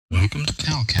Welcome to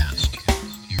Calcast,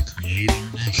 your Create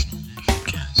International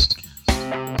podcast.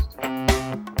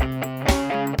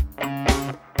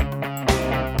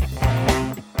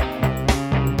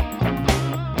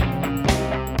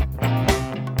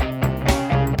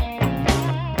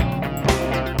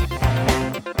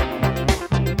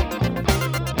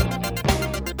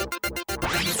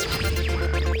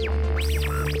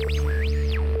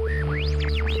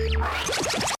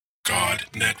 God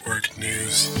Network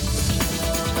News,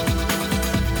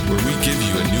 where we give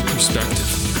you a new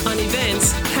perspective on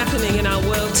events happening in our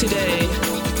world today.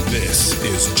 This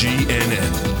is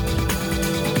GNN.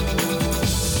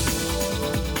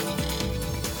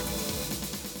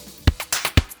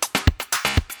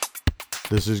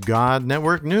 This is God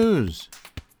Network News,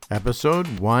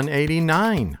 episode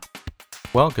 189.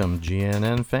 Welcome,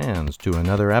 GNN fans, to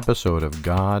another episode of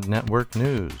God Network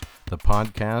News, the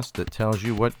podcast that tells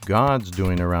you what God's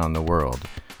doing around the world.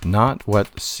 Not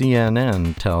what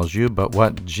CNN tells you, but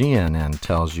what GNN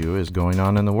tells you is going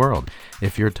on in the world.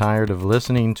 If you're tired of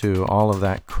listening to all of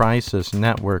that crisis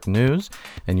network news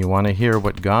and you want to hear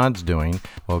what God's doing,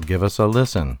 well, give us a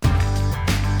listen.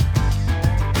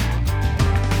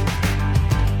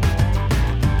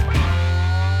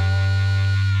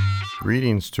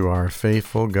 Greetings to our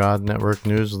faithful God Network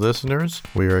News listeners.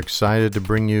 We are excited to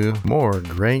bring you more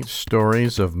great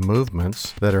stories of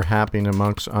movements that are happening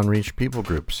amongst unreached people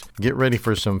groups. Get ready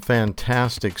for some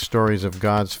fantastic stories of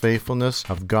God's faithfulness,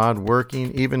 of God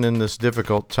working even in this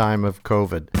difficult time of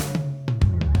COVID.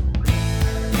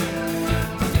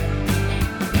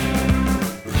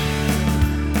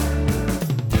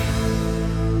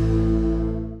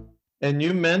 And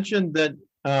you mentioned that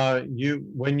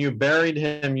when you buried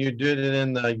him, you did it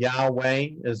in the Yao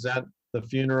way. Is that the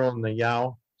funeral in the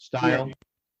Yao style?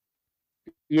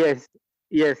 Yes.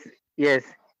 There's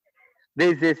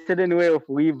a certain way of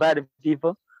we bury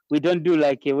people. We don't do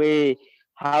like a way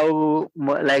how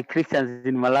like Christians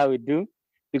in Malawi do,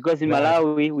 because in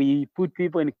Malawi we put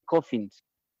people in coffins.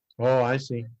 Oh, I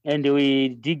see. And we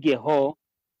dig a hole,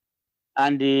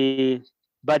 and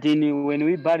but when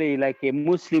we bury like a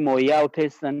Muslim or Yao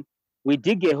person, we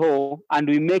dig a hole and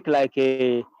we make like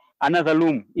another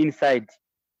room inside.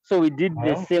 So we did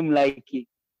the same like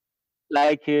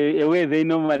a way they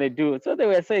normally do. So they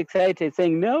were so excited,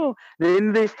 saying, "No,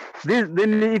 then if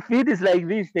it is like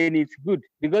this, then it's good."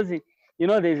 Because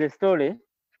there's a story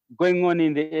going on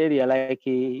in the area. Like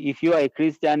if you are a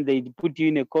Christian, they put you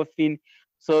in a coffin.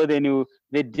 So then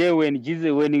the day when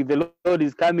the Lord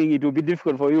is coming, it will be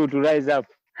difficult for you to rise up.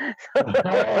 Is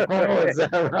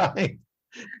that right?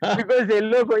 Because they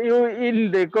look you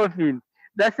in the coffin.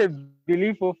 That's a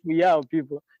belief of Yao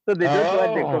people. So they don't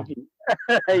want the coffin.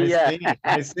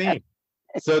 I see.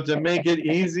 So to make it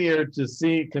easier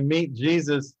to meet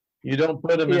Jesus, you don't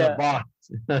put him in a box.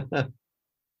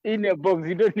 In a box,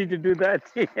 you don't need to do that.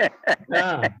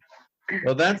 Yeah.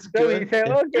 Well, that's good.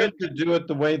 It's good to do it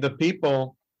the way the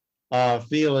people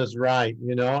feel is right,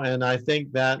 and I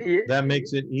think that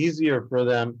makes it easier for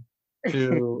them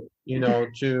to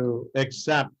to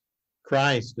accept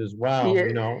Christ as well,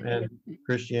 and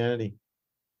Christianity.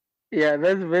 Yeah,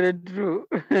 that's very true.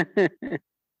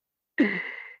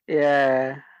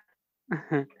 Yeah.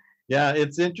 Yeah,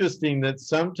 it's interesting that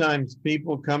sometimes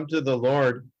people come to the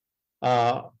Lord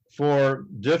for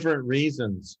different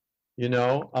reasons,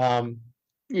 I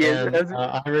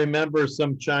remember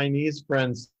some Chinese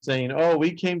friends saying, "Oh,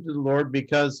 we came to the Lord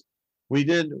because we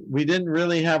didn't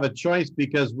really have a choice,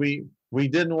 because we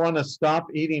didn't want to stop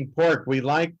eating pork. We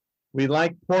like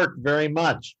pork very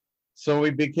much, so we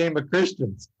became a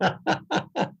Christians."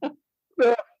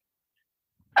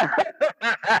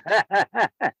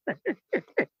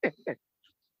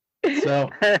 So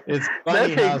it's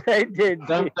funny how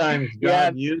sometimes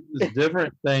God uses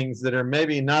different things that are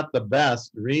maybe not the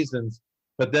best reasons,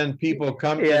 but then people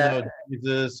come to know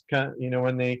Jesus,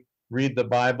 when they read the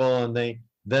Bible, and they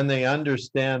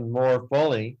understand more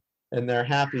fully, and they're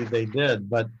happy they did,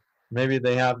 but maybe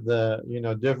they have the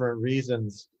different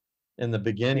reasons in the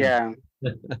beginning. Yeah.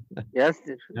 Yes,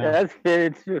 that's very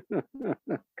true.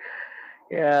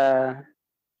 Yeah.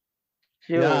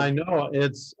 Sure. Yeah, I know.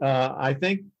 It's I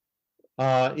think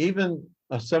even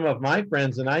some of my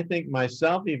friends, and I think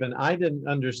myself even, I didn't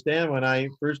understand when I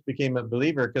first became a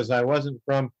believer, because I wasn't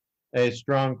from a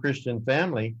strong Christian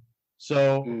family.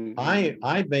 So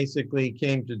I basically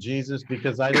came to Jesus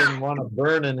because I didn't want to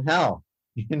burn in hell,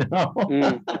 I didn't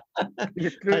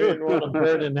want to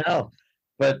burn in hell.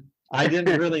 But I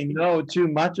didn't really know too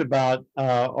much about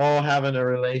having a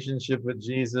relationship with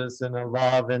Jesus and a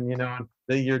love, and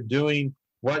that you're doing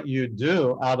what you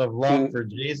do out of love for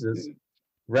Jesus,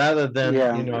 rather than,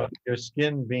 Yeah. your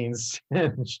skin being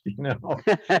singed,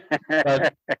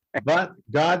 But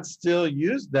God still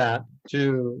used that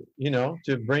to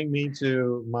bring me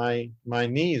to my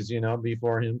knees,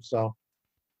 before him. So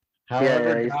Yeah,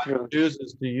 however it's God true.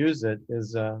 chooses to use it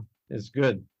is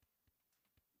good.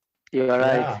 You're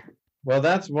right. Yeah. Well,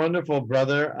 that's wonderful,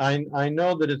 brother. I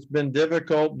know that it's been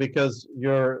difficult because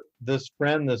this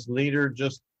friend, this leader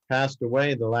just passed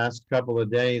away the last couple of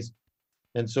days.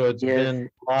 And so it's Yes. been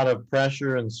a lot of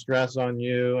pressure and stress on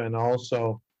you and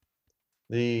also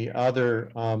the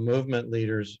other movement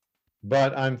leaders. But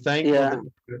I'm thankful Yeah. that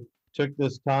you took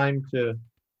this time to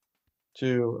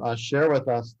share with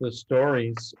us the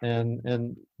stories and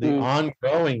the Mm.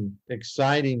 ongoing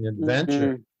exciting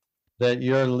adventure Mm. that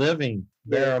you're living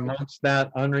there Yes. amongst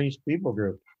that unreached people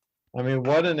group. I mean,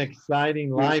 what an exciting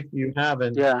Mm. life you have.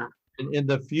 And Yeah. in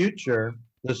the future,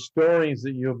 the stories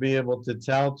that you'll be able to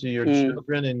tell to your Mm.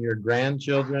 children and your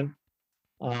grandchildren,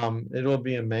 it will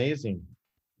be amazing.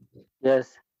 Yes.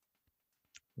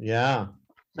 Yeah.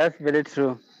 That's very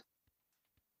true.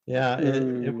 Yeah, it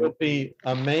Mm. would be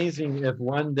amazing if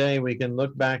one day we can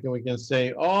look back and we can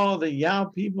say, oh, the Yao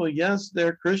people, yes,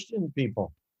 they're Christian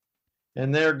people.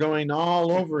 And they're going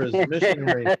all over as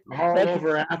missionaries, all That's,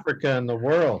 over Africa and the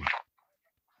world.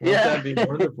 Won't yeah. that be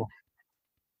wonderful?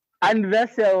 And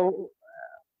that's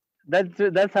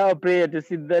our prayer to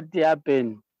see that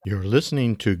happen. You're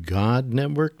listening to God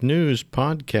Network News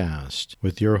Podcast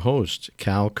with your host,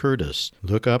 Cal Curtis.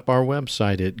 Look up our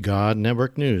website at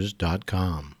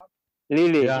godnetworknews.com.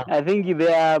 Really, Yeah. I think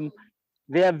they are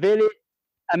very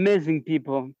amazing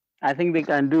people. I think they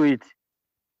can do it.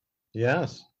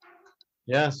 Yes.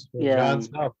 Yes, with Yeah. God's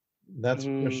help. That's for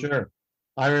Mm. sure.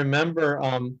 I remember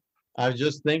I was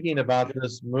just thinking about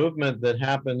this movement that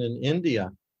happened in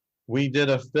India. We did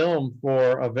a film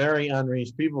for a very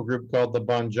unreached people group called the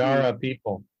Banjara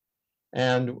people.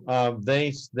 And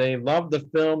they loved the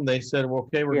film. They said, well,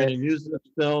 okay, we're going to use this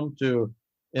film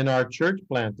in our church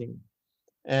planting.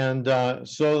 And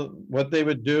so what they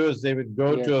would do is they would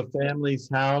go to a family's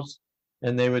house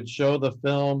and they would show the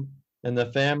film, and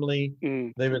the family,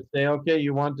 they would say, okay,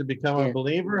 you want to become a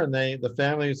believer? And the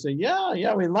family would say,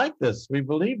 yeah, we like this. We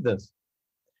believe this.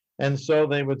 And so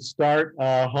they would start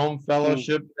a home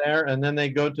fellowship there, and then they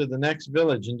go to the next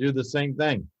village and do the same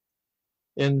thing.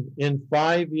 In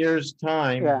 5 years'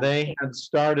 time, they had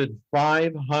started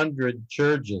 500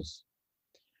 churches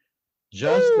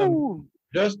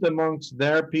just amongst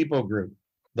their people group,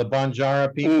 the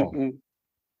Banjara people.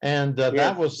 And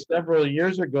that was several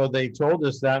years ago. They told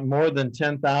us that more than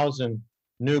 10,000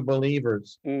 new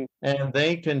believers. And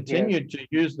they continued to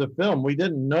use the film. We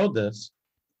didn't know this,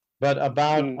 but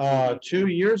about 2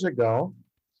 years ago,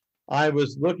 I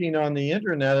was looking on the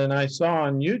internet and I saw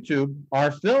on YouTube,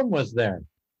 our film was there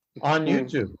on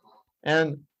YouTube.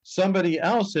 And somebody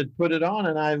else had put it on,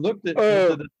 and I looked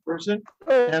into this person,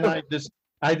 and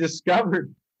I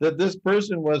discovered that this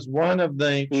person was one of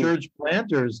the church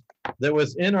planters that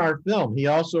was in our film. He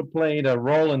also played a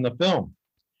role in the film.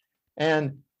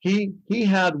 And he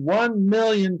had 1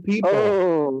 million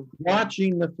people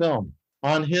watching the film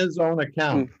on his own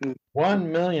account.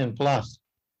 1 million plus.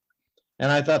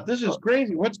 And I thought, this is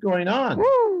crazy. What's going on?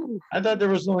 I thought there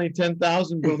was only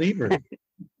 10,000 believers.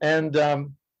 And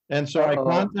so I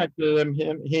contacted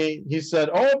him. He said,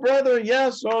 oh, brother,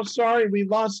 yes. Oh, sorry, we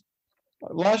lost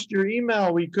your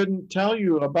email. We couldn't tell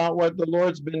you about what the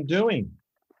Lord's been doing.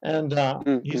 And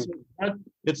he said,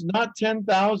 it's not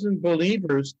 10,000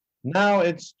 believers. Now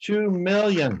it's 2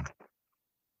 million.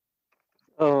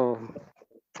 Oh,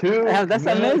 2 that's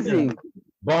million amazing.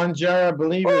 Banjara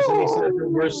believers. And he said,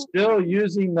 we're still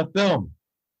using the film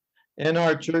in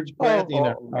our church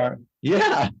planting.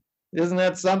 Yeah, isn't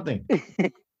that something?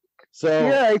 So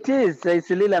yeah, it is. It's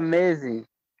really amazing.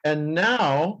 And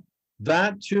now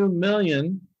that 2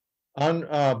 million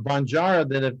Banjara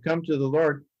that have come to the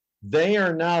Lord, they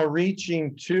are now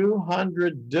reaching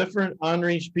 200 different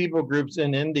unreached people groups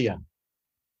in India.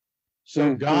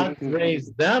 So God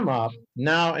raised them up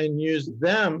now and used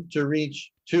them to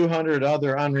reach 200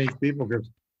 other unreached people groups.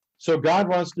 So God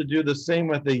wants to do the same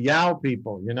with the Yao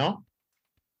people,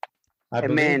 I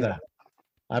believe that.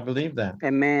 I believe that.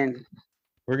 Amen.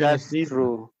 We're going to see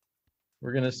true. that.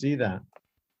 We're going to see that.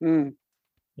 Mm.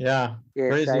 Yeah. Yes,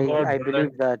 Praise the Lord. I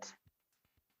believe that.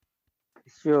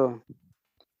 Sure.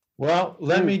 Well,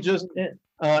 let me just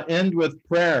end with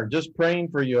prayer, just praying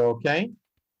for you, okay?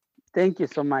 Thank you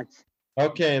so much.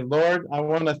 Okay, Lord, I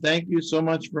want to thank you so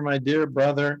much for my dear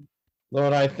brother.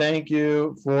 Lord, I thank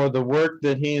you for the work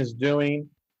that he is doing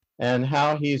and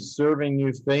how he's serving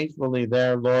you faithfully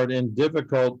there, Lord, in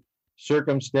difficult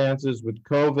circumstances with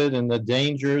COVID and the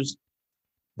dangers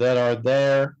that are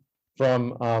there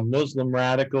from Muslim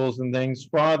radicals and things.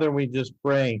 Father, we just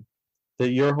pray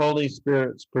that your Holy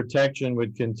Spirit's protection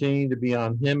would continue to be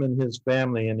on him and his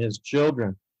family and his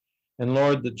children. And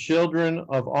Lord, the children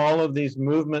of all of these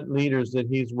movement leaders that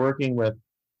he's working with,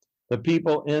 the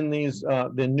people in these,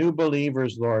 the new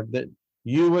believers, Lord, that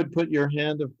you would put your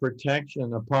hand of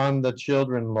protection upon the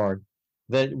children, Lord,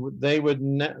 that they would,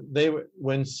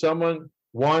 when someone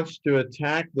wants to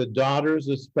attack the daughters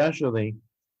especially,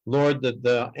 Lord, that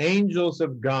the angels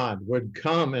of God would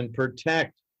come and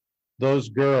protect those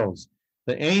girls.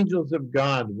 The angels of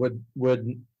God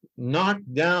would knock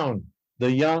down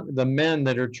the men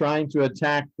that are trying to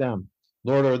attack them,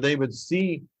 Lord, or they would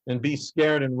see and be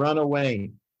scared and run away.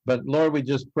 But Lord, we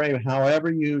just pray,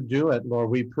 however you do it,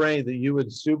 Lord, we pray that you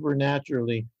would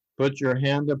supernaturally put your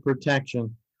hand of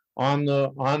protection on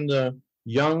the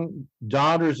young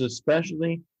daughters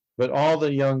especially, but all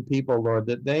the young people, Lord,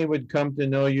 that they would come to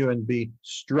know you and be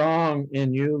strong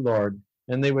in you, Lord,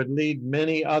 and they would lead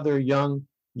many other young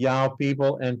Yao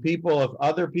people and people of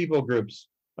other people groups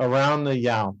around the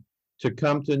Yao to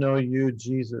come to know you,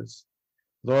 Jesus.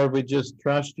 Lord, we just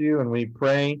trust you and we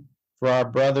pray for our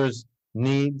brother's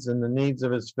needs and the needs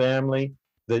of his family,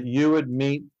 that you would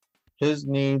meet his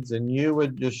needs and you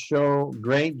would just show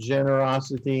great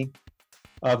generosity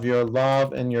of your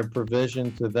love and your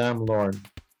provision to them, Lord.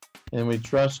 And we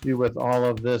trust you with all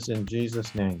of this in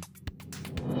Jesus' name.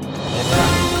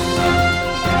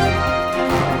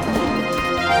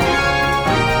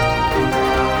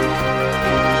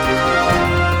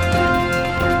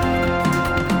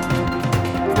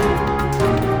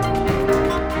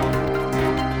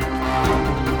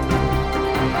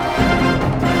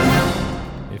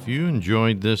 If you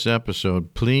enjoyed this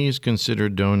episode, please consider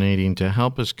donating to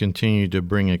help us continue to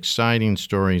bring exciting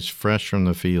stories fresh from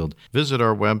the field. Visit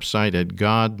our website at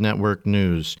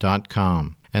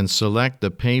godnetworknews.com and select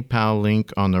the PayPal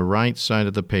link on the right side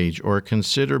of the page, or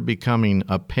consider becoming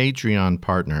a Patreon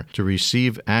partner to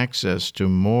receive access to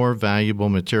more valuable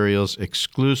materials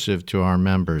exclusive to our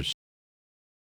members.